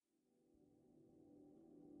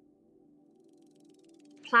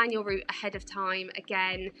plan your route ahead of time.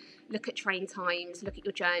 Again, look at train times, look at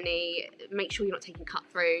your journey, make sure you're not taking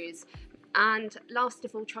cut-throughs. And last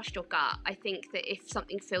of all, trust your gut. I think that if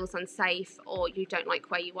something feels unsafe or you don't like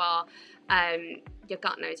where you are, your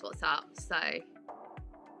gut knows what's up. So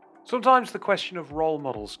sometimes the question of role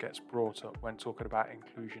models gets brought up when talking about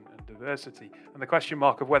inclusion and diversity, and the question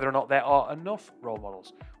mark of whether or not there are enough role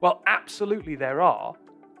models. Well, absolutely there are,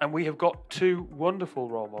 and we have got two wonderful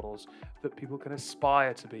role models that people can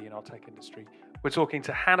aspire to be in our tech industry. We're talking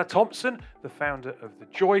to Hannah Thompson, the founder of the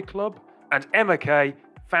Joy Club, and Emma Kay,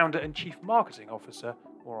 founder and chief marketing officer,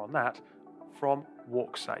 more on that, from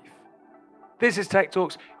WalkSafe. This is Tech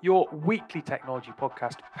Talks, your weekly technology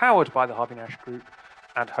podcast powered by the Harvey Nash Group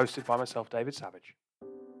and hosted by myself, David Savage.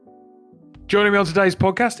 Joining me on today's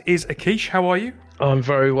podcast is Akish. How are you? I'm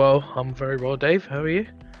very well, Dave. How are you?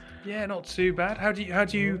 Yeah, not too bad. What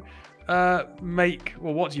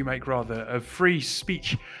do you make a free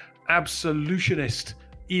speech absolutionist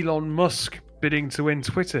Elon Musk bidding to win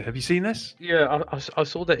Twitter? Have you seen this? Yeah, I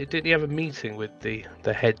saw that. Didn't he have a meeting with the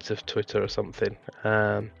heads of Twitter or something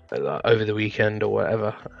over the weekend or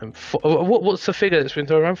whatever? What's the figure that's been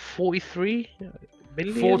thrown around? 43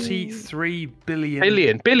 million? 43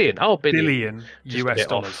 billion. Billion. Oh, billion. Billion US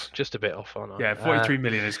dollars. Just a bit off, aren't I? Yeah, 43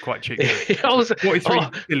 million is quite cheap. 43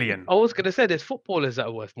 billion. I was going to say there's footballers that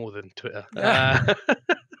are worth more than Twitter.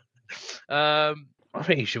 I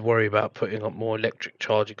think he should worry about putting up more electric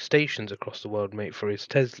charging stations across the world, mate, for his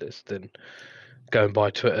Teslas than going by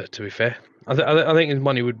Twitter, to be fair. I think his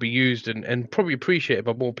money would be used and probably appreciated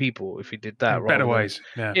by more people if he did that. In better ways,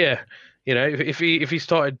 Yeah. You know, if he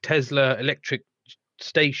started Tesla electric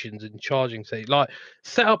stations and charging stations, like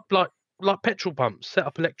set up like petrol pumps, set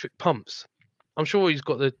up electric pumps. I'm sure he's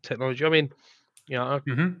got the technology. I mean, you know,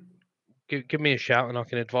 give me a shout and I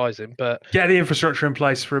can advise him. But get the infrastructure in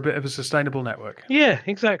place for a bit of a sustainable network. Yeah,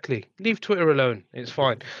 exactly. Leave Twitter alone. It's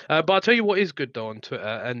fine. But I'll tell you what is good though on Twitter,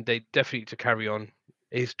 and they definitely need to carry on,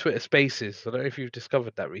 is Twitter Spaces. I don't know if you've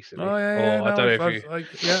discovered that recently. Oh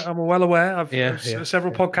yeah, I'm well aware. I've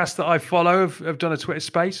several podcasts that I follow have done a Twitter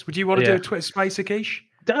Space. Would you want to do a Twitter Space, Akish?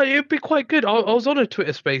 It'd be quite good. I was on a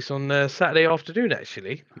Twitter Space on Saturday afternoon,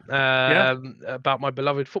 actually, about my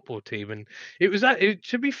beloved football team, and it was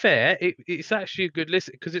to be fair, it's actually a good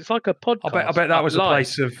listen because it's like a podcast. I bet that was a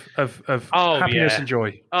place of happiness and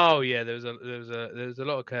joy. Oh yeah, there was a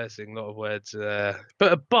lot of cursing, a lot of words,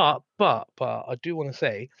 but I do want to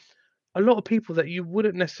say, a lot of people that you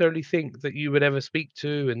wouldn't necessarily think that you would ever speak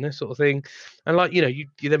to and this sort of thing, and like you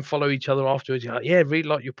then follow each other afterwards. You're like, yeah, really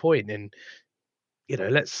like your point, and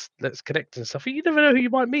let's connect and stuff. You never know who you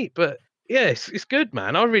might meet, but yeah, it's good,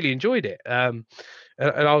 man. I really enjoyed it. And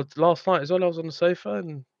I was last night as well. I was on the sofa,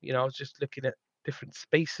 and I was just looking at different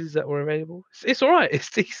spaces that were available. It's all right. It's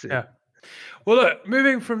decent. Yeah. Well, look,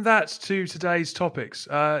 moving from that to today's topics.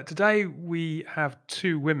 Today we have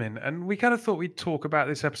two women, and we kind of thought we'd talk about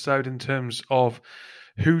this episode in terms of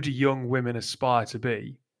who do young women aspire to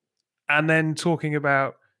be, and then talking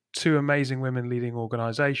about two amazing women leading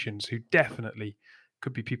organizations who definitely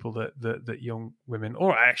could be people that young women,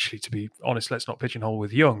 or actually, to be honest, let's not pigeonhole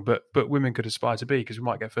with young, but women could aspire to be, because we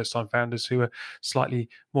might get first-time founders who are slightly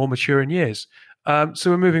more mature in years. So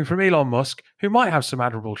we're moving from Elon Musk, who might have some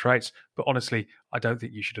admirable traits, but honestly, I don't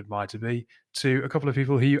think you should aspire to be, to a couple of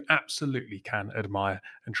people who you absolutely can admire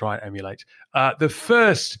and try and emulate. The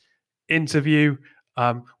first interview,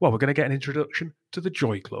 we're going to get an introduction to the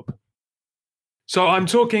Joy Club. So I'm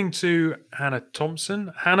talking to Hannah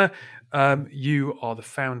Thompson. Hannah, you are the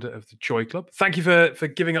founder of the Joy Club. Thank you for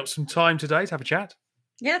giving up some time today to have a chat.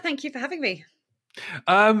 Yeah, thank you for having me.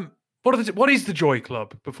 What is the Joy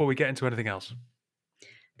Club before we get into anything else?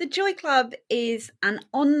 The Joy Club is an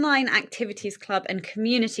online activities club and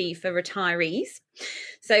community for retirees.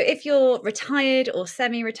 So if you're retired or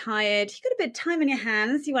semi-retired, you've got a bit of time on your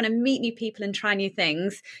hands, you want to meet new people and try new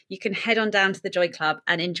things, you can head on down to the Joy Club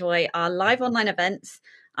and enjoy our live online events,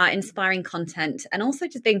 our inspiring content, and also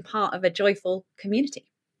just being part of a joyful community.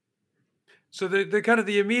 So the kind of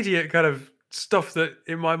the immediate kind of stuff that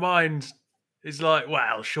in my mind is like,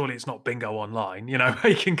 well, surely it's not bingo online,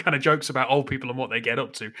 making kind of jokes about old people and what they get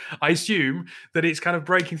up to. I assume that it's kind of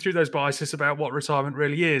breaking through those biases about what retirement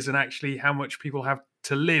really is and actually how much people have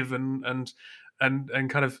to live and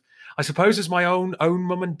kind of, I suppose as my own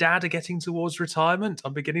mum and dad are getting towards retirement,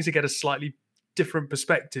 I'm beginning to get a slightly different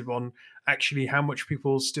perspective on actually how much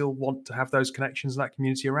people still want to have those connections and that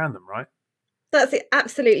community around them, right? That's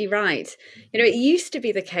absolutely right. It used to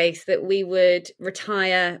be the case that we would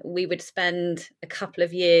retire, we would spend a couple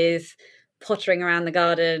of years pottering around the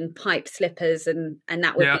garden, pipe slippers, and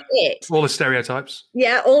that would be it. All the stereotypes.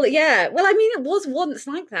 Yeah, Well, I mean, it was once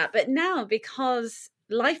like that, but now, because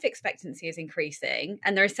life expectancy is increasing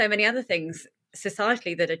and there are so many other things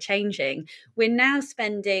societally that are changing, we're now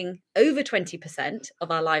spending over 20%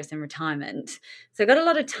 of our lives in retirement. So we've got a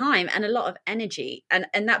lot of time and a lot of energy, and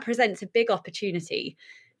that presents a big opportunity.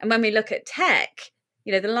 And when we look at tech,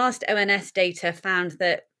 the last ONS data found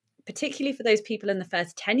that, particularly for those people in the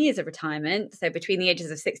first 10 years of retirement, so between the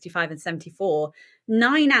ages of 65 and 74,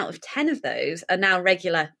 9 out of 10 of those are now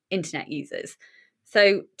regular internet users.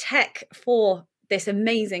 So tech for this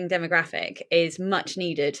amazing demographic is much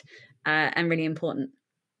needed and really important.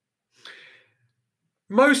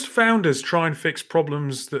 Most founders try and fix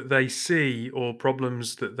problems that they see or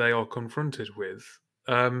problems that they are confronted with.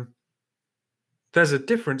 There's a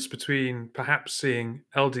difference between perhaps seeing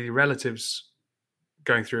elderly relatives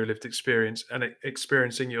going through a lived experience and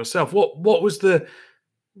experiencing it yourself. What was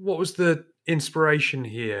the inspiration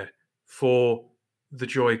here for the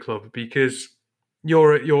Joy Club? Because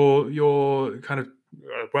you're kind of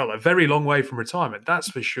a very long way from retirement, that's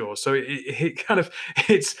for sure. So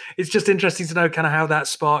it's just interesting to know kind of how that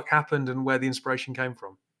spark happened and where the inspiration came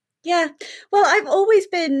from. Yeah, well, I've always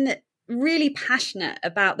been really passionate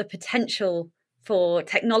about the potential for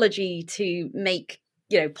technology to make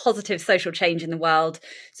positive social change in the world.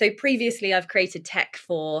 So previously I've created tech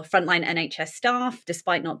for frontline NHS staff,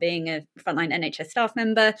 despite not being a frontline NHS staff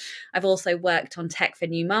member. I've also worked on tech for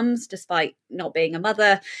new mums, despite not being a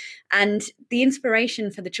mother. And the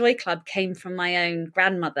inspiration for the Joy Club came from my own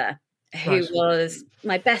grandmother, who was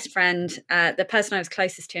my best friend, the person I was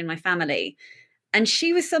closest to in my family. And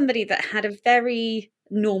she was somebody that had a very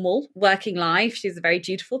normal working life. She was a very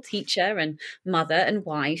dutiful teacher and mother and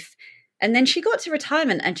wife. And then she got to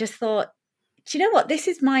retirement and just thought, do you know what? This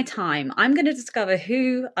is my time. I'm going to discover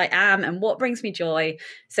who I am and what brings me joy.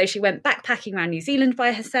 So she went backpacking around New Zealand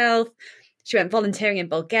by herself. She went volunteering in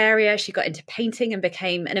Bulgaria. She got into painting and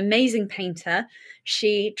became an amazing painter.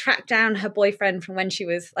 She tracked down her boyfriend from when she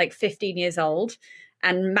was like 15 years old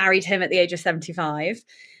and married him at the age of 75.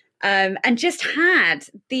 And just had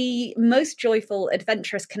the most joyful,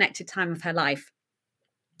 adventurous, connected time of her life.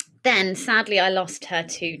 Then, sadly, I lost her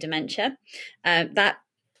to dementia. That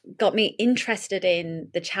got me interested in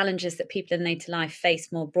the challenges that people in later life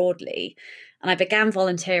face more broadly. And I began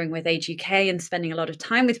volunteering with Age UK and spending a lot of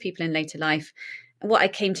time with people in later life. And what I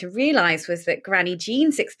came to realise was that Granny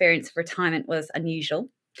Jean's experience of retirement was unusual.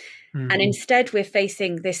 Mm-hmm. And instead, we're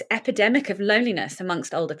facing this epidemic of loneliness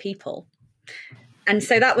amongst older people. And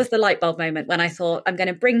so that was the light bulb moment when I thought, I'm going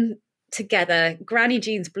to bring together Granny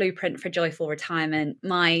Jean's blueprint for joyful retirement,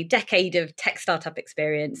 my decade of tech startup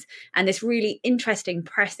experience, and this really interesting,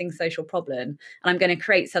 pressing social problem. And I'm going to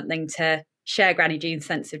create something to share Granny Jean's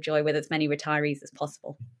sense of joy with as many retirees as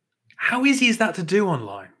possible. How easy is that to do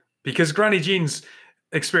online? Because Granny Jean's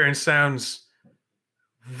experience sounds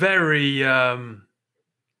very,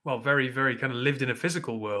 very, very kind of lived in a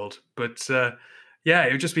physical world. But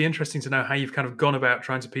it would just be interesting to know how you've kind of gone about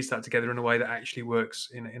trying to piece that together in a way that actually works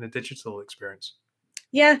in a digital experience.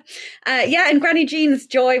 And Granny Jean's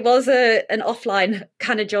joy was an offline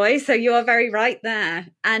kind of joy. So you are very right there.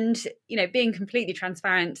 And, being completely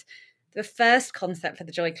transparent, the first concept for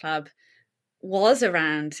the Joy Club was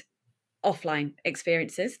around offline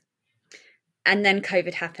experiences. And then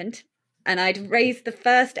COVID happened. And I'd raised the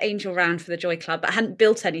first angel round for the Joy Club, but hadn't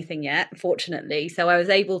built anything yet, fortunately. So I was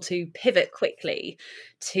able to pivot quickly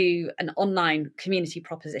to an online community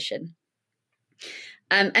proposition.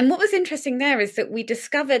 And what was interesting there is that we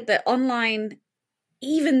discovered that online,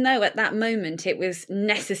 even though at that moment it was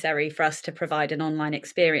necessary for us to provide an online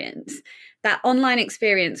experience, that online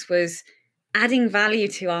experience was adding value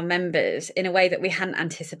to our members in a way that we hadn't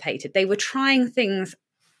anticipated. They were trying things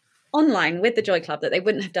online with the Joy Club that they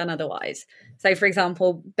wouldn't have done otherwise. So, for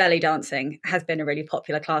example, belly dancing has been a really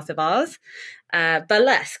popular class of ours.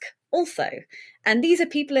 Burlesque also. And these are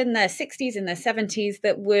people in their 60s, in their 70s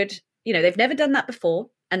that would, they've never done that before,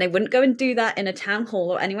 and they wouldn't go and do that in a town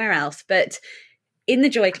hall or anywhere else. But in the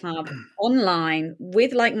Joy Club, online,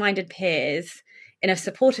 with like-minded peers, in a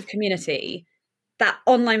supportive community, that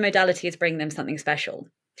online modality is bringing them something special.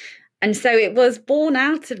 And so it was born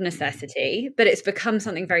out of necessity, but it's become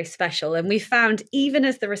something very special. And we found, even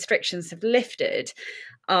as the restrictions have lifted,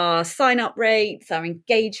 our sign-up rates, our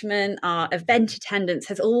engagement, our event attendance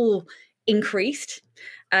has all increased.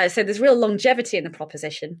 So there's real longevity in the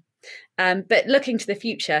proposition. But looking to the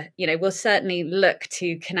future, we'll certainly look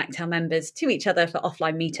to connect our members to each other for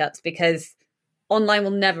offline meetups, because online will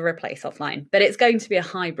never replace offline, but it's going to be a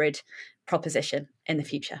hybrid proposition in the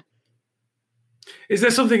future. Is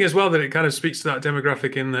there something as well that it kind of speaks to that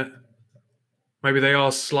demographic in that maybe they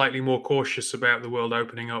are slightly more cautious about the world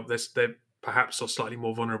opening up? They perhaps are slightly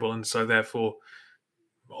more vulnerable, and so therefore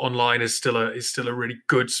online is still a really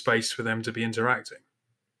good space for them to be interacting.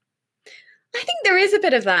 I think there is a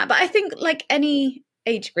bit of that, but I think like any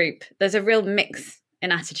age group, there's a real mix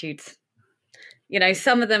in attitudes. You know,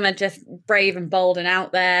 some of them are just brave and bold and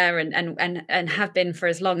out there and have been for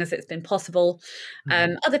as long as it's been possible.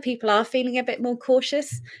 Other people are feeling a bit more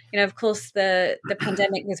cautious. You know, of course, the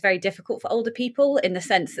pandemic was very difficult for older people in the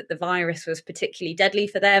sense that the virus was particularly deadly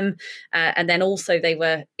for them. And then also they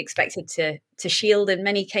were expected to shield in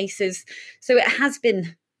many cases. So it has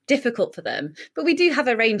been difficult for them. But we do have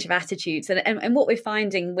a range of attitudes. And what we're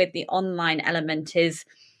finding with the online element is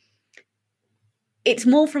it's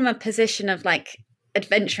more from a position of like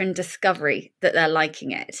adventure and discovery that they're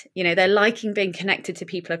liking it. You know, they're liking being connected to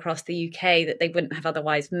people across the UK that they wouldn't have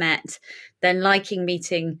otherwise met. They're liking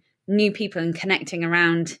meeting new people and connecting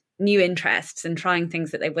around new interests and trying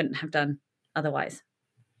things that they wouldn't have done otherwise.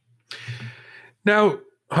 Now,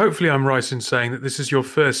 hopefully I'm right in saying that this is your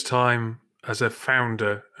first time as a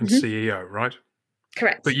founder and CEO, right?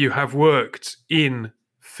 Correct. But you have worked in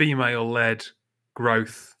female-led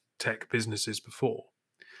growth tech businesses before.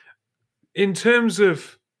 In terms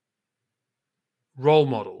of role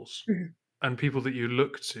models and people that you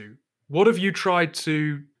look to, what have you tried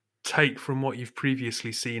to take from what you've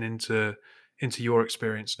previously seen into your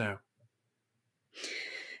experience now?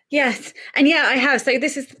 Yes. And yeah, I have. So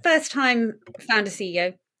this is the first time founder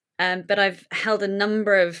CEO, but I've held a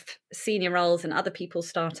number of senior roles in other people's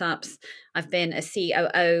startups. I've been a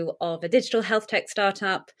COO of a digital health tech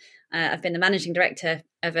startup. I've been the managing director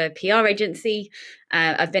of a PR agency.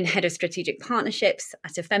 I've been head of strategic partnerships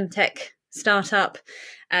at a femtech startup,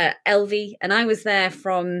 LV, and I was there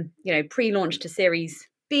from pre-launch to Series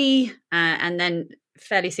B, and then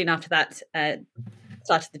fairly soon after that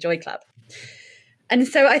started the Joy Club. And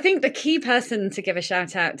so I think the key person to give a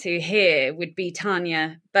shout out to here would be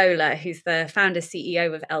Tanya Bowler, who's the founder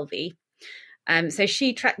CEO of LV. So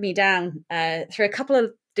she tracked me down through a couple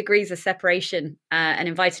of degrees of separation and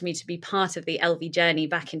invited me to be part of the LV journey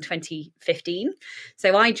back in 2015.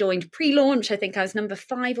 So I joined pre-launch. I think I was number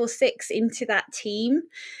 5 or 6 into that team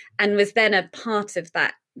and was then a part of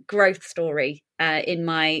that growth story in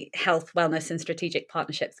my health, wellness and strategic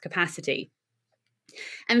partnerships capacity.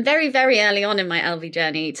 And very, very early on in my LV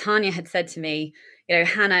journey, Tanya had said to me,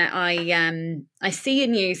 Hannah, I see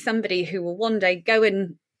in you somebody who will one day go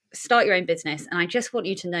and start your own business. And I just want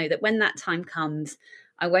you to know that when that time comes,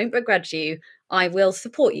 I won't begrudge you. I will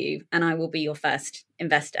support you and I will be your first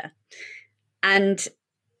investor. And,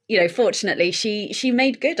 fortunately, she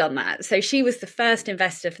made good on that. So she was the first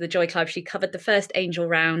investor for the Joy Club. She covered the first angel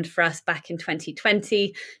round for us back in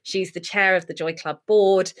 2020. She's the chair of the Joy Club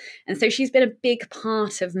board. And so she's been a big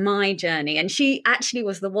part of my journey. And she actually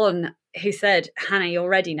was the one who said, Hannah, you're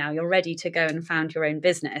ready now. You're ready to go and found your own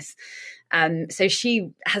business. So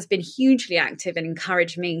she has been hugely active and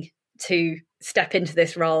encouraged me to step into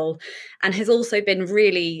this role, and has also been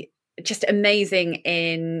really just amazing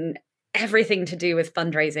in everything to do with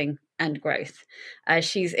fundraising and growth.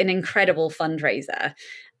 She's an incredible fundraiser,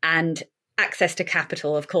 and access to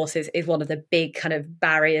capital, of course, is one of the big kind of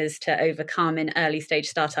barriers to overcome in early stage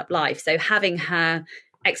startup life. So having her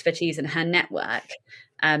expertise and her network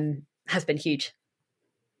has been huge.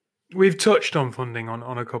 We've touched on funding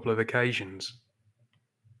on a couple of occasions.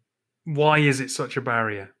 Why is it such a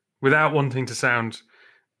barrier? Without wanting to sound,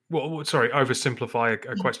 oversimplify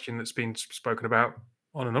a question that's been spoken about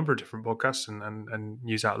on a number of different podcasts and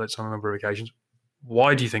news outlets on a number of occasions.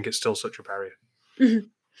 Why do you think it's still such a barrier? Mm-hmm.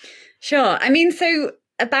 Sure. I mean, so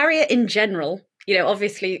a barrier in general,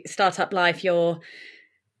 obviously startup life, you're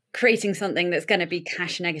creating something that's going to be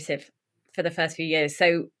cash negative for the first few years.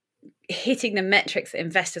 So hitting the metrics that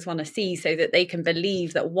investors want to see so that they can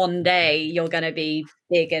believe that one day you're going to be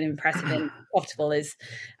big and impressive and profitable is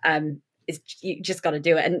you just got to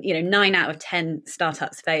do it. And 9 out of 10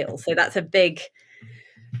 startups fail, so that's a big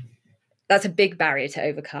barrier to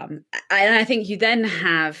overcome. And I think you then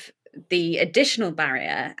have the additional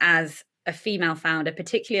barrier as a female founder,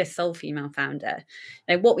 particularly a sole female founder.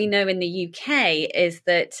 Now, what we know in the UK is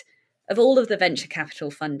that of all of the venture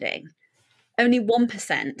capital funding, only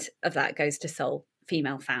 1% of that goes to sole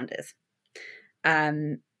female founders.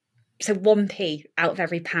 So 1p out of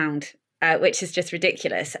every pound, which is just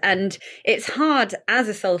ridiculous. And it's hard as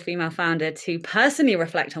a sole female founder to personally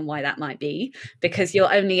reflect on why that might be, because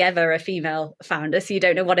you're only ever a female founder. So you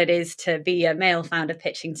don't know what it is to be a male founder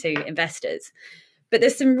pitching to investors. But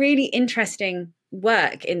there's some really interesting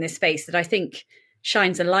work in this space that I think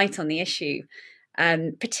shines a light on the issue.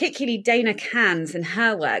 particularly Dana Cans in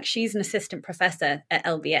her work. She's an assistant professor at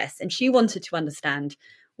LBS, and she wanted to understand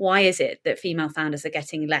why is it that female founders are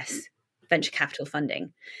getting less venture capital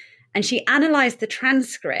funding. And she analysed the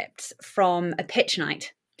transcripts from a pitch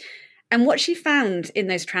night. And what she found in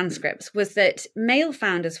those transcripts was that male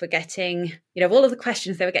founders were getting, all of the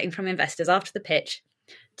questions they were getting from investors after the pitch,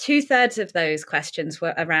 2/3 of those questions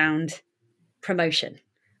were around promotion,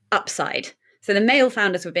 upside. So the male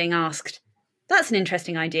founders were being asked, that's an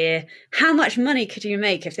interesting idea. How much money could you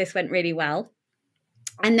make if this went really well?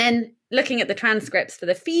 And then looking at the transcripts for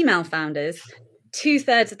the female founders,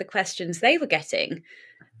 2/3 of the questions they were getting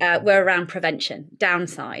were around prevention,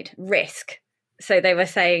 downside, risk. So they were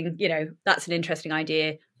saying, that's an interesting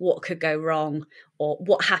idea. What could go wrong? Or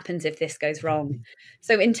what happens if this goes wrong?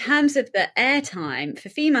 So in terms of the airtime, for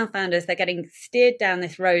female founders, they're getting steered down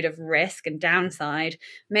this road of risk and downside.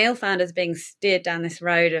 Male founders being steered down this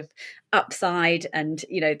road of upside and,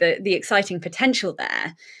 the exciting potential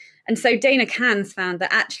there. And so Dana Cans found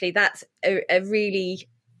that actually that's a really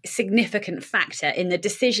significant factor in the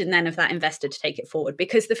decision then of that investor to take it forward,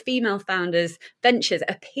 because the female founders' ventures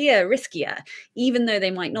appear riskier, even though they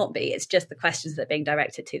might not be. It's just the questions that are being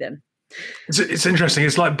directed to them. It's interesting.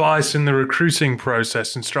 It's like bias in the recruiting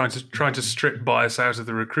process, and trying to strip bias out of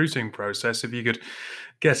the recruiting process. If you could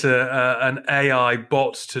get an AI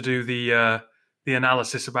bot to do the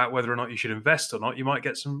analysis about whether or not you should invest or not, you might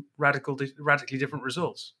get some radically different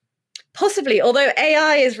results. Possibly, although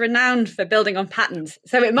AI is renowned for building on patterns,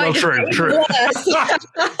 so it might true. worse.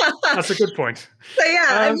 That's a good point. So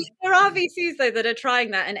yeah, there are VCs though that are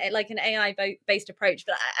trying that and like an AI-based approach.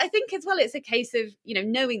 But I think as well, it's a case of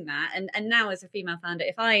knowing that. And now as a female founder,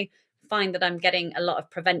 if I find that I'm getting a lot of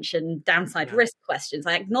prevention, downside risk questions,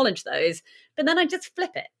 I acknowledge those, but then I just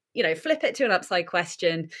flip it. Flip it to an upside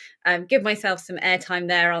question, give myself some airtime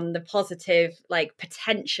there on the positive, like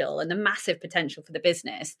potential and the massive potential for the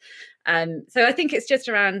business. So I think it's just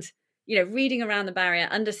around, reading around the barrier,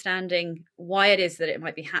 understanding why it is that it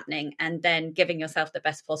might be happening, and then giving yourself the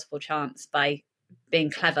best possible chance by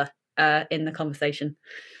being clever in the conversation.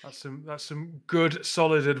 That's some good,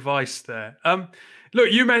 solid advice there.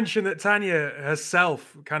 Look, you mentioned that Tanya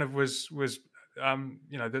herself kind of was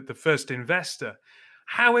the first investor.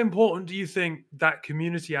 How important do you think that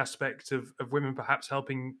community aspect of women perhaps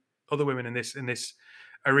helping other women in this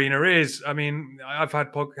arena is? I mean, I've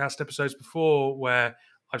had podcast episodes before where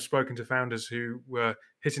I've spoken to founders who were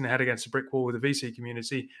hitting their head against a brick wall with the VC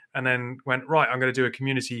community and then went, right, I'm going to do a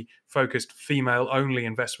community-focused female-only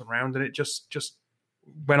investment round, and it just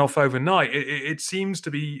went off overnight. It seems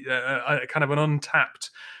to be a kind of an untapped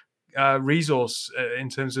resource in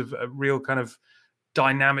terms of a real kind of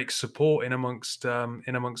dynamic support in amongst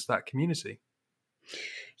that community.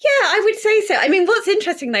 Yeah, I would say so. I mean, what's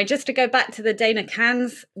interesting though, just to go back to the Dana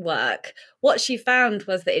Cans work, what she found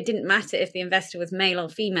was that it didn't matter if the investor was male or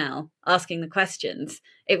female asking the questions.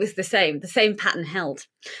 It was the same pattern held.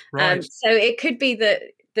 Right. So it could be that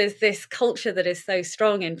there's this culture that is so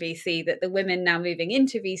strong in VC that the women now moving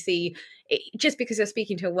into VC, just because you're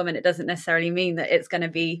speaking to a woman, it doesn't necessarily mean that it's going to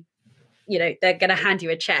be, they're going to hand you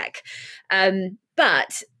a check.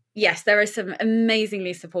 But yes, there are some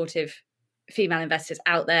amazingly supportive female investors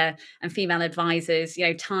out there and female advisors.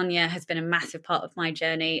 Tanya has been a massive part of my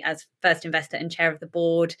journey as first investor and chair of the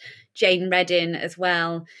board. Jane Reddin as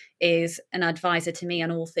well is an advisor to me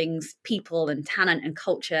on all things people and talent and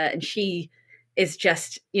culture. And she is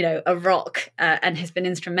just, a rock and has been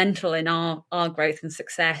instrumental in our growth and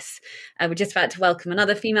success. We're just about to welcome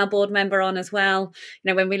another female board member on as well.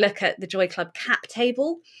 When we look at the Joy Club cap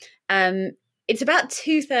table, it's about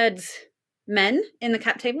 2/3 men in the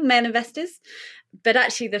cap table, male investors, but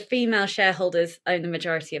actually the female shareholders own the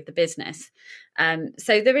majority of the business.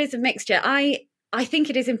 So there is a mixture. I think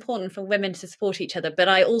it is important for women to support each other, but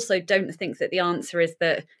I also don't think that the answer is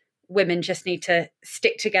that women just need to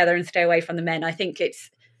stick together and stay away from the men. I think it's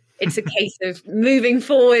a case of moving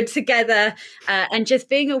forward together and just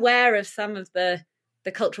being aware of some of the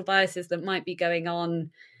cultural biases that might be going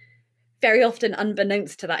on, very often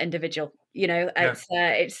unbeknownst to that individual.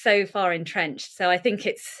 It's so far entrenched. So I think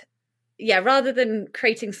it's, rather than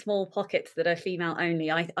creating small pockets that are female only,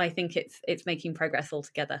 I think it's making progress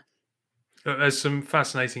altogether. There's some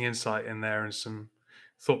fascinating insight in there and some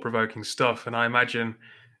thought-provoking stuff. And I imagine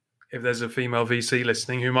if there's a female VC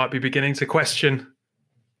listening who might be beginning to question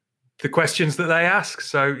the questions that they ask.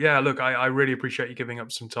 So yeah, look, I really appreciate you giving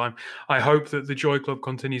up some time. I hope that the Joy Club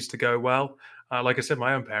continues to go well. Like I said,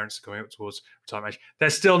 my own parents are coming up towards retirement age. They're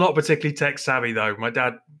still not particularly tech savvy though. My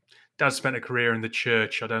dad Dad's spent a career in the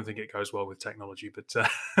church. I don't think it goes well with technology, but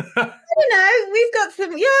We've got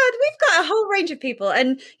a whole range of people.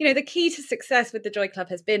 And, the key to success with the Joy Club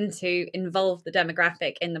has been to involve the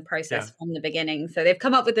demographic in the process from the beginning. So they've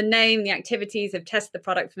come up with the name, the activities, they've tested the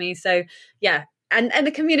product for me. So, yeah. And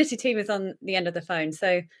the community team is on the end of the phone.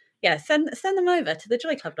 So, yeah, send them over to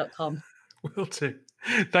thejoyclub.com. Will do.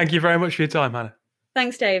 Thank you very much for your time, Hannah.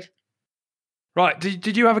 Thanks, Dave. Right.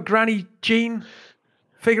 Did you have a Granny Jean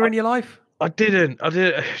figure in your life? I didn't.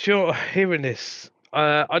 Sure, hearing this,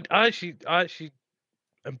 I actually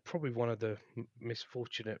am probably one of the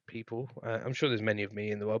misfortunate people. I'm sure there's many of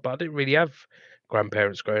me in the world, but I didn't really have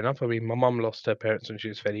grandparents growing up. I mean, my mum lost her parents when she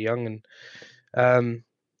was fairly young, and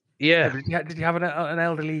yeah. Did you have an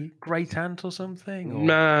elderly great aunt or something? Or?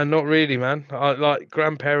 Nah, not really, man. I like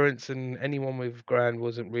grandparents, and anyone with grand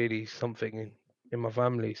wasn't really something in my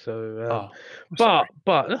family. So, but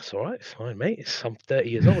that's all right. It's fine, mate. I'm 30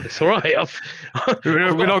 years old. It's all right.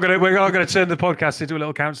 We're not gonna turn the podcast into a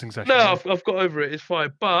little counselling session. No, I've got over it. It's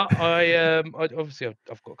fine. But I've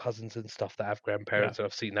got cousins and stuff that have grandparents, and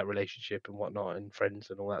I've seen that relationship and whatnot, and friends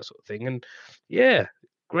and all that sort of thing. And yeah,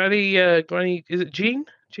 Granny, is it Jean?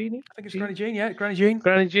 Jeannie? I think it's Granny Jean. Yeah, Granny Jean.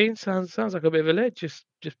 Granny Jean sounds like a bit of a lead. Just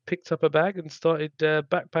picked up a bag and started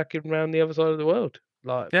backpacking around the other side of the world.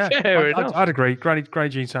 Fair enough. I'd agree. Granny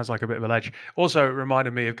Jean sounds like a bit of a ledge. Also, it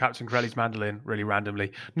reminded me of Captain Corelli's Mandolin, really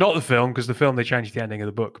randomly. Not the film, because the film they changed the ending of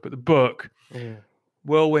the book, but the book,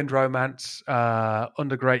 whirlwind romance,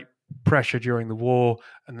 under great pressure during the war,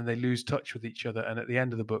 and then they lose touch with each other. And at the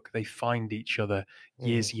end of the book, they find each other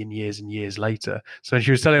years and years and years later. So she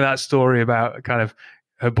was telling that story about kind of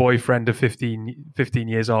her boyfriend of 15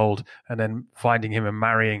 years old, and then finding him and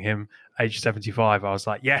marrying him age 75. I was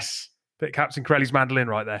like, yes, bit Captain Corelli's Mandolin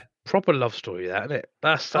right there. Proper love story, that, isn't it?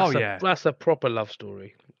 That's a proper love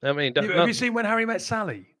story. I mean, have you seen When Harry Met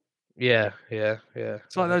Sally? Yeah.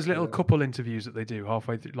 It's like those little couple interviews that they do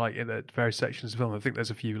halfway through, like in the various sections of the film. I think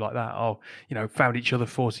there's a few like that. Found each other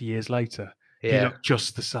 40 years later. Yeah. You look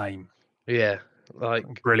just the same. Yeah.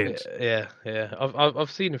 Like brilliant. Yeah.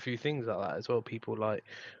 I've seen a few things like that as well. People like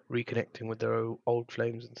reconnecting with their old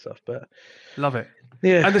flames and stuff. But love it.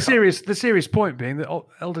 Yeah. And the serious point being that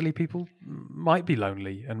elderly people might be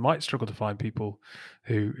lonely and might struggle to find people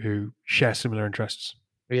who share similar interests.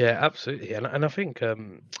 Yeah, absolutely. And I think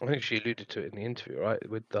she alluded to it in the interview, right?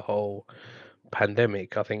 With the whole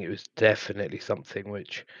pandemic, I think it was definitely something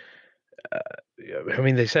which.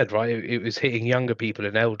 They said, right, it was hitting younger people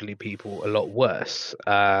and elderly people a lot worse,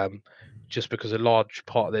 just because a large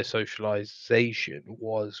part of their socialization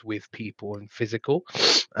was with people and physical.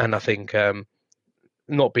 And I think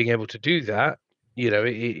not being able to do that,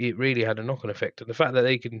 it really had a knock-on effect. And the fact that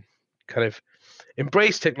they can kind of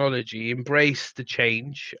embrace technology, embrace the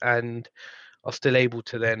change, and are still able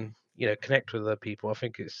to then, connect with other people, I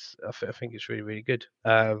think it's really, really good.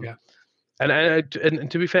 And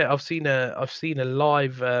to be fair, I've seen a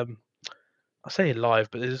live. I say live,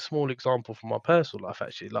 but there's a small example from my personal life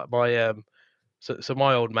actually. Like my so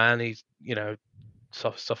my old man, he's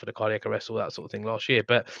suffered a cardiac arrest, all that sort of thing last year,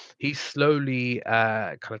 but he's slowly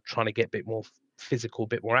kind of trying to get a bit more physical, a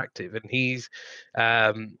bit more active, and he's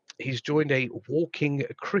joined a walking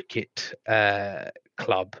cricket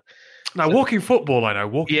club. Now, walking football, I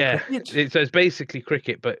know. Cricket. It's basically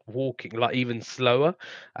cricket, but walking, like even slower.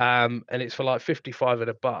 And it's for like 55 and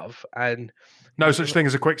above. And no such thing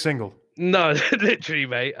as a quick single. No, literally,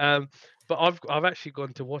 mate. But I've actually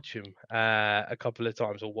gone to watch him a couple of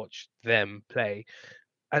times, or watch them play.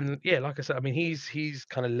 And yeah, like I said, I mean, he's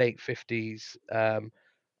kind of late 50s,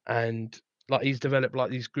 and like he's developed like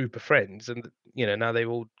these group of friends, and now they've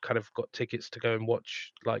all kind of got tickets to go and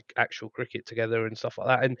watch like actual cricket together and stuff like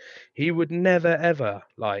that. And he would never ever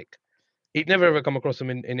he'd never ever come across them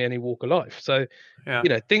in any walk of life. So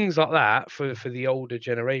things like that for the older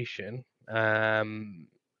generation,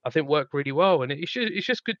 I think work really well. And it's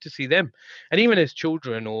just good to see them, and even as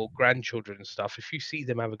children or grandchildren and stuff, if you see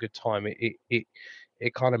them have a good time,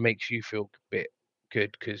 it kind of makes you feel a bit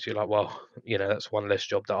good, because you're like, well, that's one less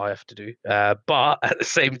job that I have to do, but at the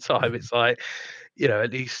same time it's like,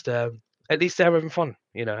 at least they're having fun,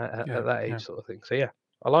 at that age, sort of thing. So yeah,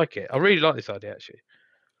 I like it. I really like this idea actually.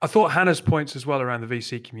 I thought Hannah's points as well around the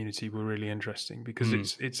VC community were really interesting, because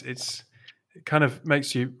it kind of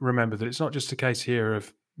makes you remember that it's not just a case here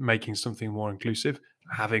of making something more inclusive,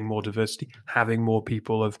 having more diversity, having more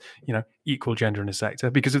people of equal gender in a sector,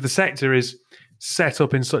 because if the sector is set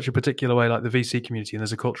up in such a particular way, like the VC community, and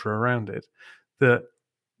there's a culture around it, that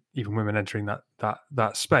even women entering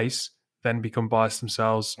that space then become biased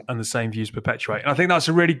themselves, and the same views perpetuate. And I think that's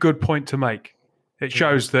a really good point to make, It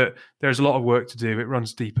shows that there's a lot of work to do. It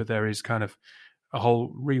runs deeper. There is kind of a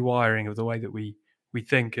whole rewiring of the way that we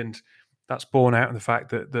think, and that's borne out in the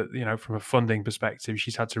fact that from a funding perspective,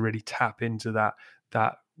 she's had to really tap into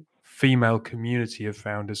that female community of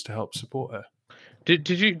founders to help support her. Did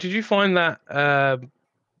you find that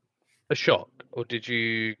a shock, or did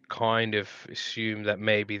you kind of assume that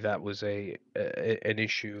maybe that was an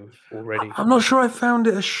issue already? I'm not sure I found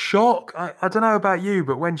it a shock. I don't know about you,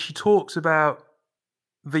 but when she talks about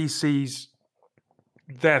VCs,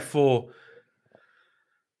 therefore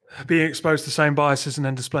being exposed to the same biases and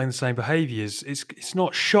then displaying the same behaviours, it's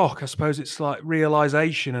not shock. I suppose it's like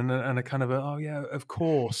realization and a kind of oh yeah, of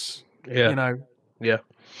course, yeah.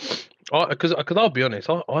 Because I'll be honest,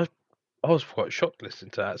 I was quite shocked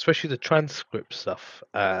listening to that, especially the transcript stuff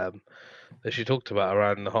that she talked about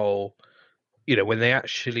around the whole, when they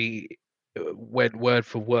actually went word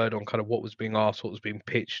for word on kind of what was being asked, what was being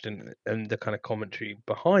pitched, and the kind of commentary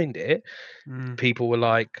behind it. People were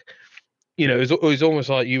like, it was almost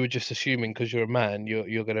like you were just assuming because you're a man,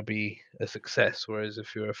 you're going to be a success. Whereas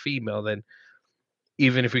if you're a female, then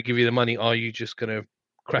even if we give you the money, are you just going to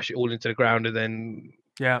crash it all into the ground and then,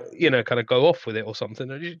 kind of go off with it or something?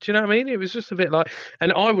 Do you know what I mean? It was just a bit like,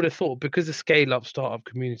 and I would have thought because the scale-up startup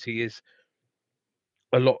community is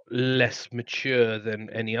a lot less mature than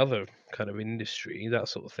any other kind of industry, that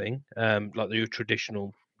sort of thing, like the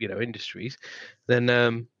traditional, industries, then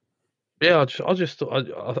I just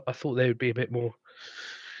thought I thought they would be a bit more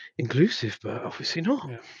inclusive, but obviously not.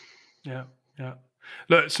 Yeah.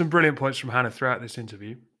 Look, some brilliant points from Hannah throughout this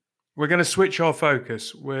interview. We're going to switch our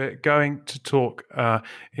focus. We're going to talk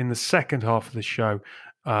in the second half of the show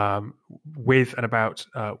with and about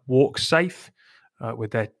WalkSafe,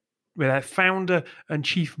 with their founder and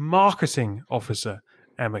chief marketing officer,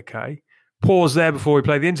 Emma Kay. Pause there before we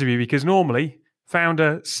play the interview, because normally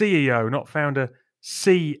founder CEO, not founder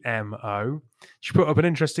CMO. She put up an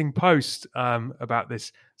interesting post about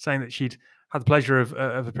this, saying that she'd had the pleasure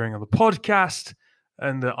of appearing on the podcast,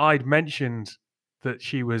 and that I'd mentioned that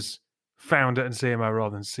she was founder and CMO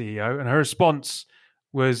rather than CEO. And her response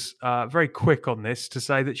was very quick on this, to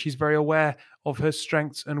say that she's very aware of her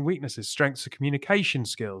strengths and weaknesses. Strengths are communication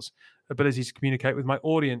skills, ability to communicate with my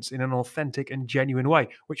audience in an authentic and genuine way,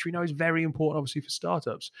 which we know is very important, obviously, for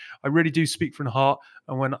startups. I really do speak from the heart.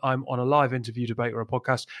 And when I'm on a live interview, debate, or a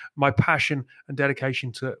podcast, my passion and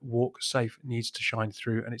dedication to WalkSafe needs to shine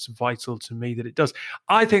through. And it's vital to me that it does.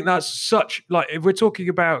 I think that's such, like, if we're talking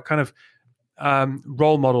about kind of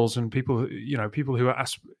role models and people who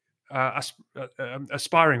are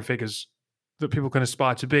aspiring figures that people can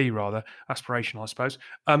aspire to be, rather aspirational, I suppose.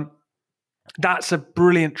 That's a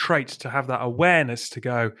brilliant trait, to have that awareness to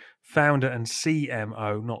go founder and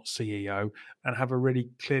CMO, not CEO, and have a really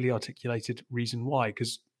clearly articulated reason why.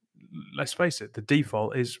 Because let's face it, the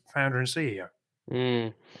default is founder and CEO.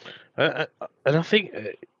 And I think,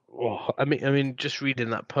 I mean, just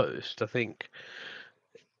reading that post, I think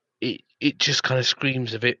it just kind of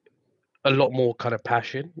screams of it a lot more kind of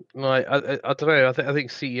passion. Like I don't know. I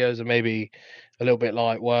think CEOs are maybe a little bit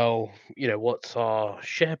like, well, what's our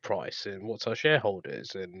share price and what's our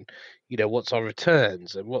shareholders and what's our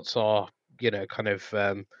returns and what's our kind of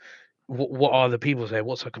what are the people saying,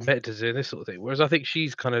 what's our competitors doing, this sort of thing. Whereas I think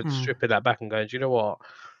she's kind of stripping that back and going, do you know what?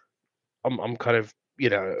 I'm kind of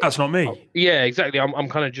that's not me. Yeah, exactly. I'm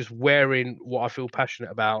kind of just wearing what I feel passionate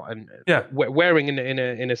about, and wearing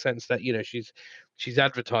in a sense that she's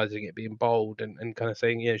advertising it, being bold and kind of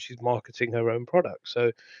saying she's marketing her own product.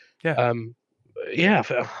 So I think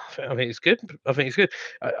it's good. I think it's good.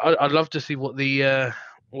 I'd love to see what the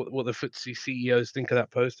what the FTSE CEOs think of that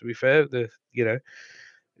post. To be fair,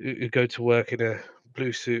 who go to work in a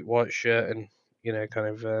blue suit, white shirt, and kind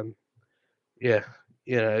of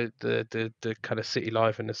the kind of city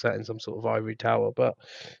life and the set in some sort of ivory tower. But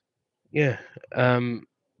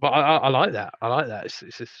but I like that. I like that.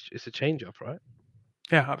 It's a change up, right?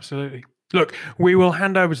 Yeah, absolutely. Look, we will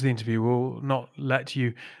hand over to the interview. We'll not let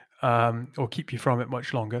you or keep you from it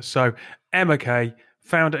much longer. So, Emma Kay,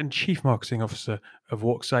 founder and chief marketing officer of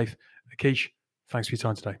WalkSafe. Akish, thanks for your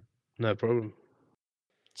time today. No problem.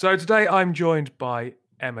 So today I'm joined by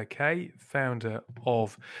Emma Kay, founder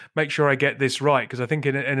of, make sure I get this right, because I think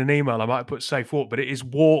in an email I might have put Safe Walk, but it is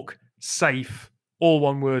WalkSafe, all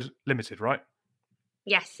one word, limited, right?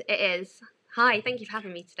 Yes, it is. Hi, thank you for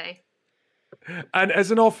having me today. And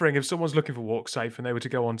as an offering, if someone's looking for WalkSafe and they were to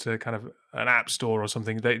go onto kind of an app store or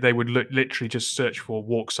something, they would literally just search for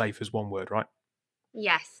WalkSafe as one word, right?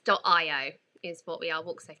 Yes, .io is what we are,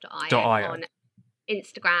 WalkSafe.io on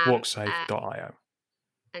Instagram. WalkSafe.io.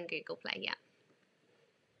 And Google Play, yeah.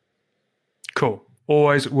 Cool.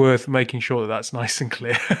 Always worth making sure that that's nice and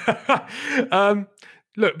clear.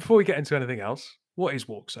 Look, before we get into anything else, what is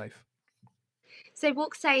WalkSafe? So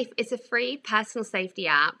WalkSafe is a free personal safety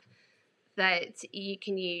app that you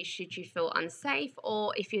can use should you feel unsafe,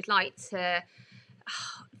 or if you'd like to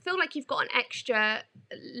feel like you've got an extra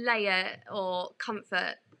layer or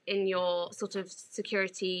comfort in your sort of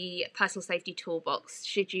security personal safety toolbox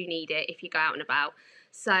should you need it if you go out and about.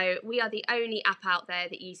 So we are the only app out there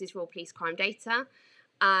that uses raw police crime data,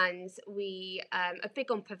 and we are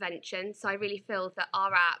big on prevention. So I really feel that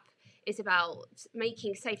our app is about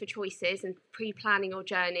making safer choices and pre-planning your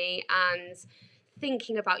journey and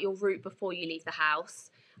thinking about your route before you leave the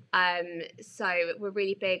house. So we're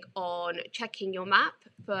really big on checking your map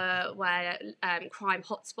for where crime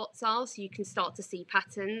hotspots are, so you can start to see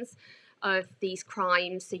patterns of these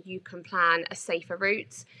crimes so you can plan a safer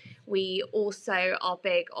route. We also are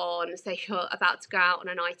big on, say you're about to go out on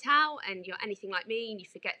a night out and you're anything like me and you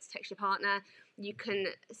forget to text your partner, you can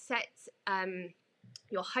set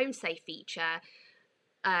your home safe feature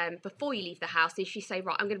before you leave the house. If you say,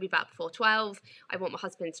 right, I'm going to be back before 12, I want my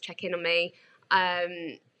husband to check in on me.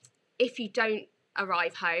 If you don't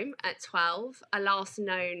arrive home at 12, a last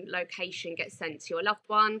known location gets sent to your loved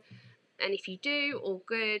one. And if you do, all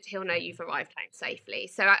good, he'll know you've arrived home safely.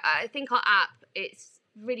 So I think our app, it's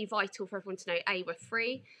really vital for everyone to know, A, we're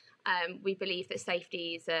free. We believe that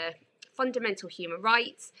safety is a fundamental human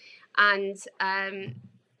right. And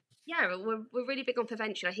yeah, we're really big on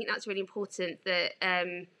prevention. I think that's really important, that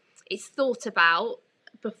it's thought about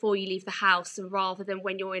before you leave the house rather than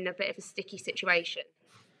when you're in a bit of a sticky situation.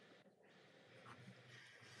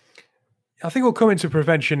 I think we'll come into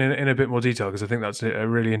prevention in a bit more detail because I think that's a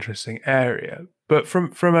really interesting area. But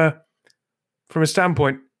from a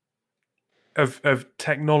standpoint of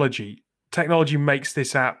technology makes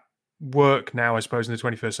this app work now, I suppose, in the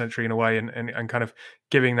 21st century in a way, and kind of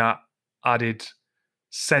giving that added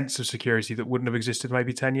sense of security that wouldn't have existed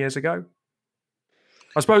maybe 10 years ago.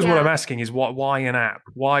 I suppose what I'm asking is why an app?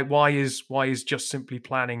 Why is just simply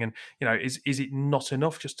planning, and is it not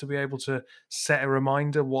enough just to be able to set a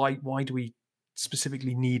reminder? Why do we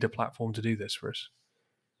specifically need a platform to do this for us?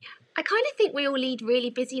 I kind of think we all lead really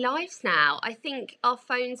busy lives now. I think our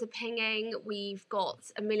phones are pinging. We've got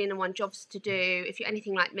 1,000,001 jobs to do. If you're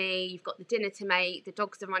anything like me, you've got the dinner to make, the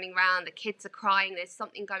dogs are running around, the kids are crying, there's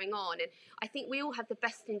something going on. And I think we all have the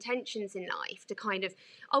best intentions in life to kind of,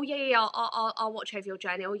 oh, yeah, I'll watch over your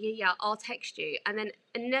journey. Oh, yeah, I'll text you. And then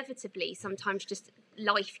inevitably, sometimes just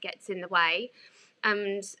life gets in the way.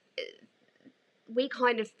 And we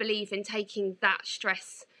kind of believe in taking that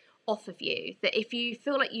stress off of you, that if you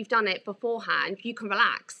feel like you've done it beforehand, you can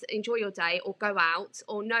relax, enjoy your day, or go out,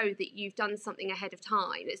 or know that you've done something ahead of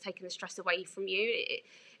time that's taken the stress away from you.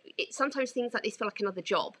 Sometimes things like this feel like another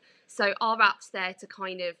job. So our app's there to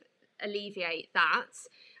kind of alleviate that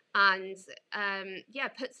and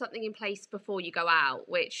put something in place before you go out,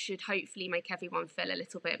 which should hopefully make everyone feel a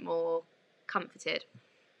little bit more comforted.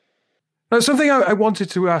 Now, something I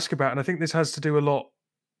wanted to ask about, and I think this has to do a lot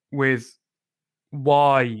with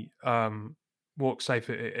why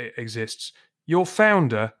WalkSafe exists. You're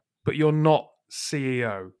founder, but you're not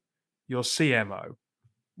CEO. You're CMO.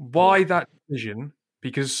 Why that decision?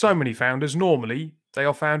 Because so many founders, normally, they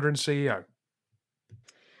are founder and CEO.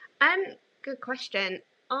 Good question.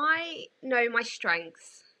 I know my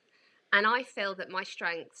strengths, and I feel that my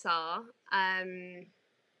strengths are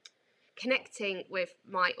connecting with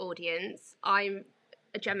my audience. I'm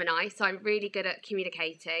a Gemini, so I'm really good at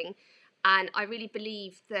communicating. And I really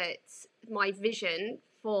believe that my vision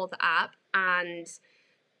for the app and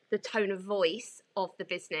the tone of voice of the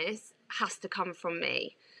business has to come from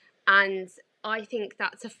me. And I think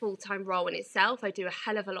that's a full-time role in itself. I do a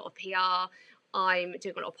hell of a lot of PR. I'm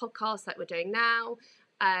doing a lot of podcasts like we're doing now.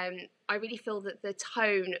 I really feel that the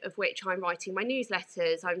tone of which I'm writing my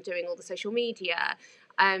newsletters, I'm doing all the social media,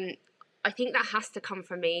 I think that has to come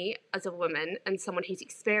from me as a woman and someone who's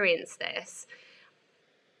experienced this.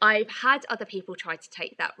 I've had other people try to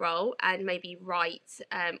take that role and maybe write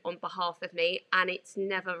on behalf of me, and it's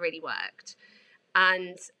never really worked.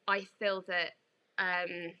 And I feel that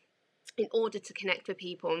in order to connect with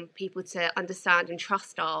people and people to understand and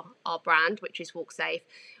trust our brand, which is WalkSafe,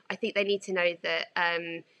 I think they need to know that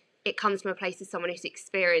it comes from a place of someone who's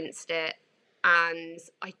experienced it. And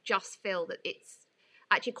I just feel that it's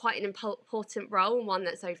actually quite an important role and one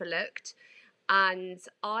that's overlooked. And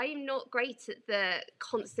I'm not great at the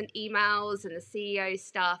constant emails and the CEO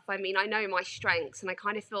stuff. I mean, I know my strengths, and I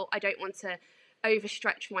kind of feel I don't want to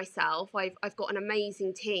overstretch myself. I've got an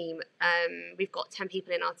amazing team. We've got 10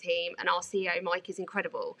 people in our team, and our CEO Mike is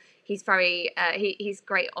incredible. He's he's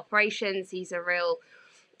great at operations. He's a real,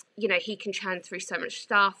 he can churn through so much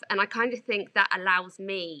stuff, and I kind of think that allows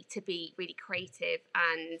me to be really creative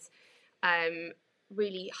and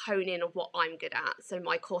really hone in on what I'm good at. So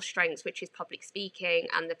my core strengths, which is public speaking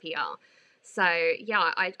and the PR. So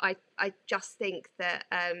yeah, I just think that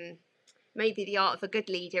maybe the art of a good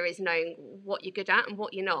leader is knowing what you're good at and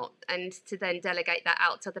what you're not, and to then delegate that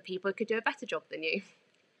out to other people who could do a better job than you.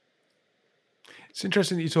 It's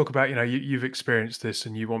interesting that you talk about, you've experienced this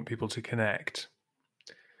and you want people to connect.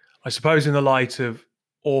 I suppose in the light of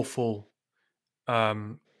awful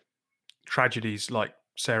tragedies like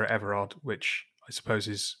Sarah Everard, which I suppose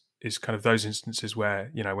is kind of those instances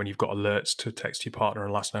where, when you've got alerts to text your partner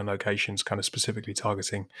and last known locations, kind of specifically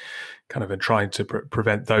targeting kind of and trying to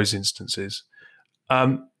prevent those instances.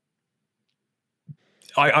 I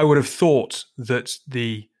would have thought that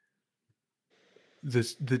the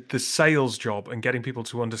sales job and getting people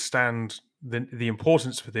to understand the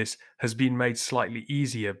importance for this has been made slightly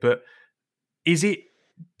easier, but is it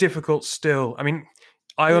difficult still? I mean,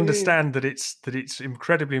 I understand that it's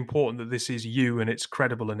incredibly important that this is you and it's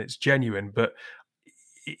credible and it's genuine, but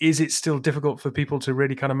is it still difficult for people to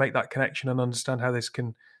really kind of make that connection and understand how this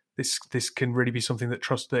can really be something that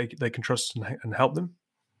they can trust and help them?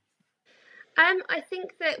 I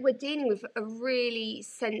think that we're dealing with a really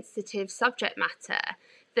sensitive subject matter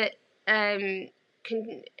that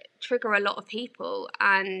can trigger a lot of people,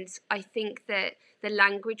 and I think that the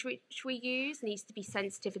language which we use needs to be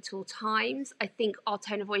sensitive at all times. I think our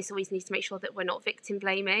tone of voice always needs to make sure that we're not victim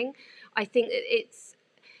blaming. I think that it's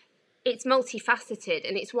multifaceted,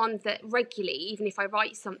 and it's one that regularly, even if I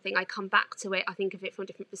write something, I come back to it. I think of it from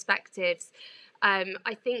different perspectives.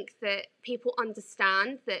 I think that people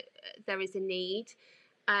understand that there is a need.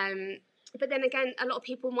 But then again, a lot of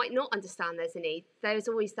people might not understand there's a need. There's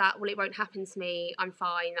always that, well, it won't happen to me, I'm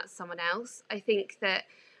fine, that's someone else. I think that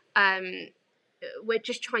we're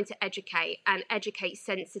just trying to educate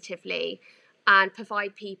sensitively and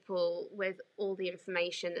provide people with all the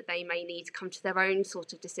information that they may need to come to their own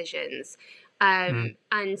sort of decisions. And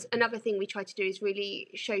another thing we try to do is really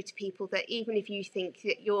show to people that even if you think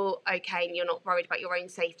that you're okay and you're not worried about your own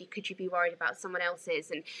safety, could you be worried about someone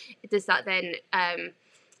else's? And does that then,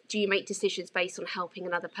 do you make decisions based on helping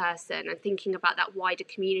another person and thinking about that wider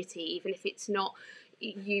community, even if it's not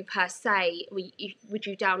you per se? Would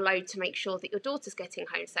you download to make sure that your daughter's getting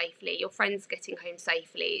home safely, your friend's getting home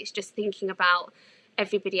safely? It's just thinking about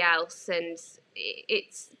everybody else, and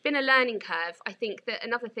it's been a learning curve. I think that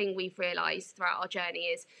another thing we've realised throughout our journey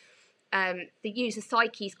is the user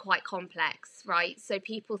psyche is quite complex, right? So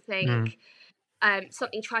people think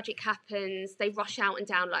something tragic happens, they rush out and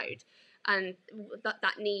download. And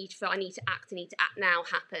that need for I need to act now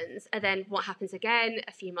happens, and then what happens again?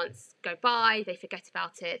 A few months go by, they forget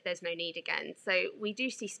about it, there's no need again. So we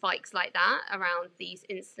do see spikes like that around these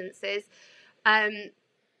instances,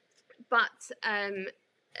 but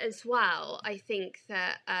as well, I think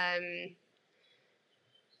that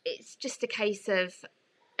it's just a case of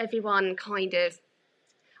everyone kind of,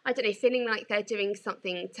 I don't know, feeling like they're doing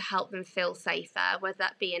something to help them feel safer, whether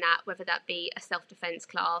that be an app, whether that be a self-defense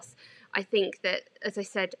class. I think that, as I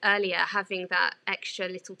said earlier, having that extra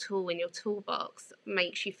little tool in your toolbox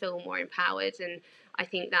makes you feel more empowered, and I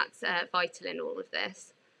think that's vital in all of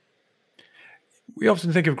this. We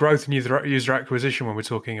often think of growth and user acquisition when we're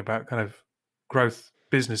talking about kind of growth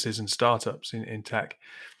businesses and startups in tech.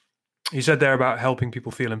 You said there about helping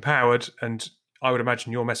people feel empowered, and I would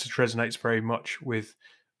imagine your message resonates very much with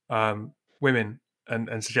women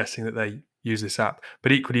and suggesting that they use this app.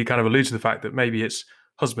 But equally, you kind of allude to the fact that maybe it's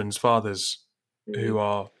husbands, fathers who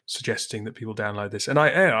are suggesting that people download this. And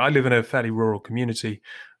I live in a fairly rural community.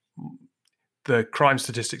 The crime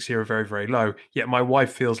statistics here are very, very low. Yet my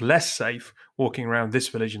wife feels less safe walking around this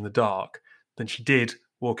village in the dark than she did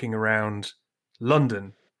walking around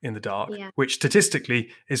London in the dark, which statistically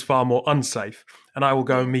is far more unsafe. And I will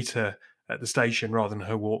go and meet her at the station rather than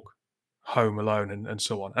her walk home alone and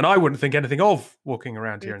so on. And I wouldn't think anything of walking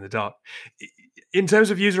around here in the dark. In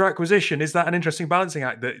terms of user acquisition, is that an interesting balancing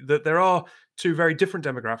act that there are two very different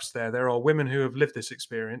demographics there? There are women who have lived this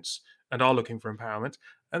experience and are looking for empowerment.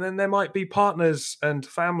 And then there might be partners and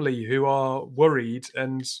family who are worried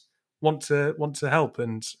and want to help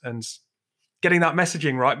and getting that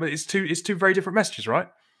messaging right. But it's two very different messages, right?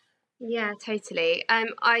 Yeah, totally.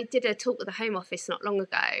 I did a talk with the Home Office not long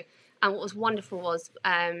ago. And what was wonderful was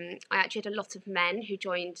I actually had a lot of men who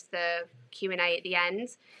joined the Q&A at the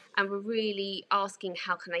end and were really asking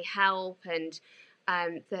how can they help, and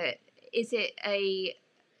that is it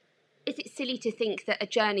silly to think that a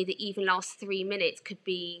journey that even lasts 3 minutes could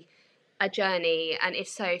be a journey? And if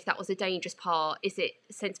so, if that was a dangerous part, is it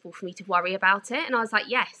sensible for me to worry about it? And I was like,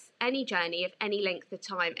 yes, any journey of any length of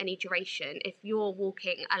time, any duration, if you're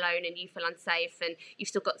walking alone and you feel unsafe and you've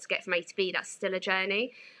still got to get from A to B, that's still a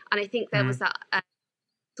journey. And I think there was that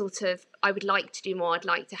sort of, I would like to do more, I'd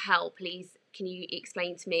like to help, please can you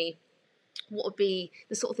explain to me what would be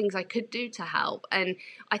the sort of things I could do to help? And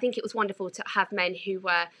I think it was wonderful to have men who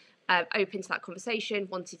were open to that conversation,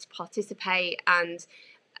 wanted to participate, and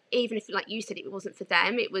even if, like you said, it wasn't for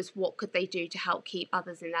them, it was what could they do to help keep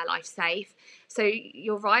others in their life safe. So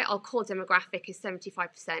you're right, our core demographic is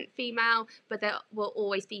 75% female, but there will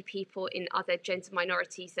always be people in other gender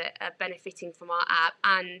minorities that are benefiting from our app,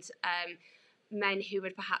 and men who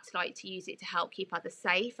would perhaps like to use it to help keep others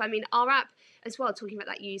safe. I mean, our app as well, talking about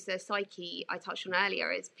that user psyche I touched on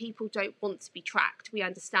earlier, is people don't want to be tracked. We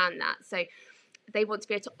understand that. So they want to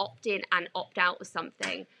be able to opt in and opt out of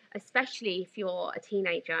something, especially if you're a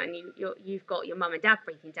teenager and you've got your mum and dad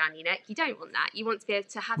breathing down your neck. You don't want that. You want to be able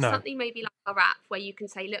to have something maybe like our app where you can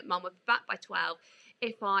say, look, mum, we'll be back by 12.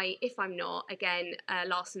 If I'm not, again,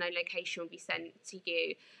 last known location will be sent to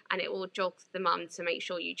you, and it will jog the mum to make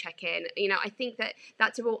sure you check in. You know, I think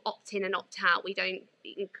that's a real opt in and opt out. We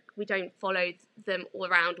don't follow them all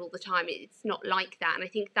around all the time. It's not like that, and I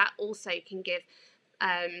think that also can give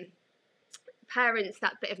parents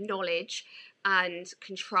that bit of knowledge and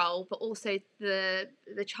control, but also the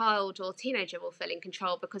child or teenager will feel in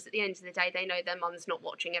control, because at the end of the day they know their mum's not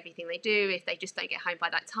watching everything they do if they just don't get home by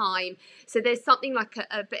that time. So there's something like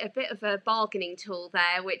a bit of a bargaining tool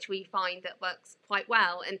there, which we find that works quite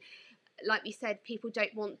well. And like we said, people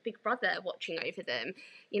don't want Big Brother watching over them.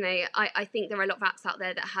 You know, I think there are a lot of apps out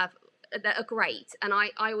there that are great, and I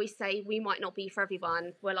always say we might not be for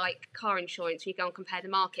everyone. We're like car insurance. When you go and compare the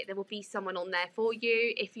market, there will be someone on there for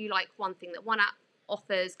you if you like one thing that one app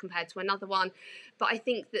offers compared to another one. But I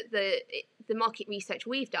think that the market research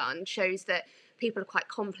we've done shows that people are quite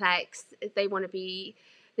complex. They don't want to be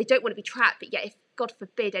trapped, but yet if God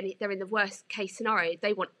forbid and they're in the worst case scenario,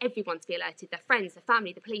 they want everyone to be alerted, their friends, their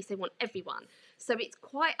family, the police, they want everyone. So it's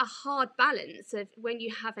quite a hard balance of when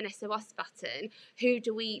you have an SOS button, who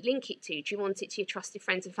do we link it to? Do you want it to your trusted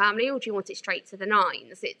friends and family, or do you want it straight to the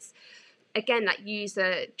nines? It's, again, that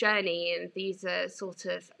user journey and the user sort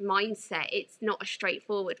of mindset. It's not a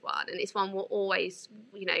straightforward one, and it's one we're always,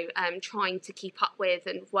 trying to keep up with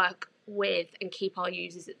and work with and keep our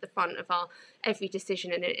users at the front of our every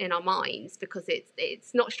decision in our minds, because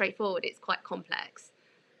it's not straightforward. It's quite complex.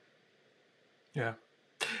 Yeah.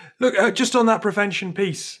 Look, just on that prevention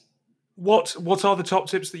piece, what are the top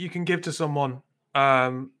tips that you can give to someone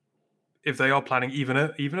if they are planning even a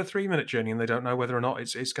 3-minute journey and they don't know whether or not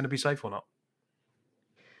it's going to be safe or not?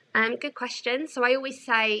 Good question. So I always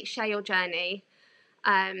say share your journey.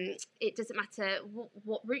 It doesn't matter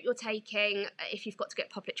what route you're taking. If you've got to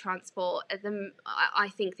get public transport, I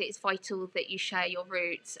think that it's vital that you share your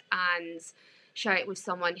route and share it with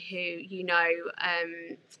someone who you know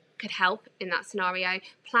could help in that scenario.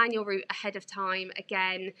 Plan your route ahead of time.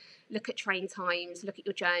 Again, look at train times, look at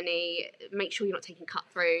your journey, make sure you're not taking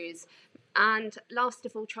cut-throughs. And last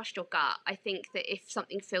of all, trust your gut. I think that if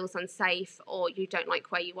something feels unsafe or you don't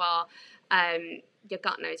like where you are, your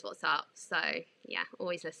gut knows what's up. So yeah,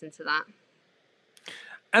 always listen to that.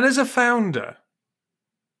 And as a founder,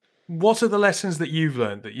 what are the lessons that you've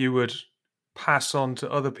learned that you would pass on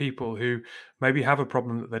to other people who maybe have a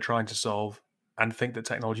problem that they're trying to solve and think that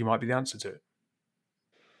technology might be the answer to it?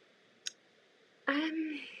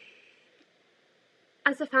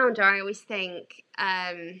 As a founder, I always think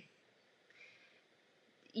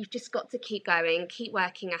you've just got to keep going, keep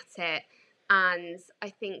working at it. And I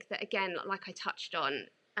think that, again, like I touched on,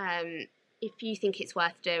 if you think it's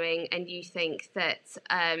worth doing and you think that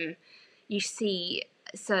you see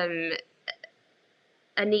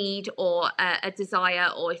a need or a desire,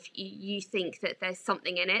 or if you think that there's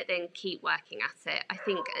something in it, then keep working at it. I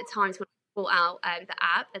think at times when I brought out the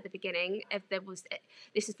app at the beginning,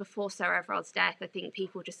 this is before Sarah Everard's death, I think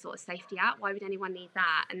people just thought a safety app, why would anyone need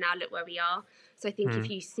that? And now look where we are. So I think if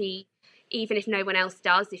you see, even if no one else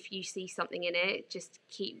does, if you see something in it, just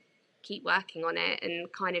keep working on it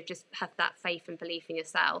and kind of just have that faith and belief in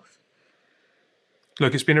yourself.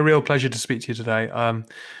 Look, it's been a real pleasure to speak to you today.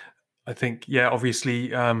 I think,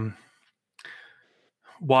 obviously,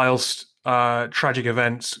 whilst tragic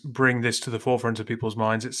events bring this to the forefront of people's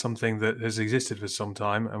minds, it's something that has existed for some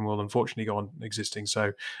time and will unfortunately go on existing.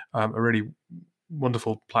 So a really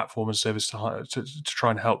wonderful platform and service to try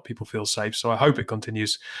and help people feel safe. So I hope it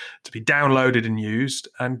continues to be downloaded and used,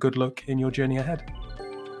 and good luck in your journey ahead.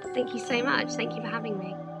 Thank you so much. Thank you for having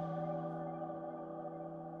me.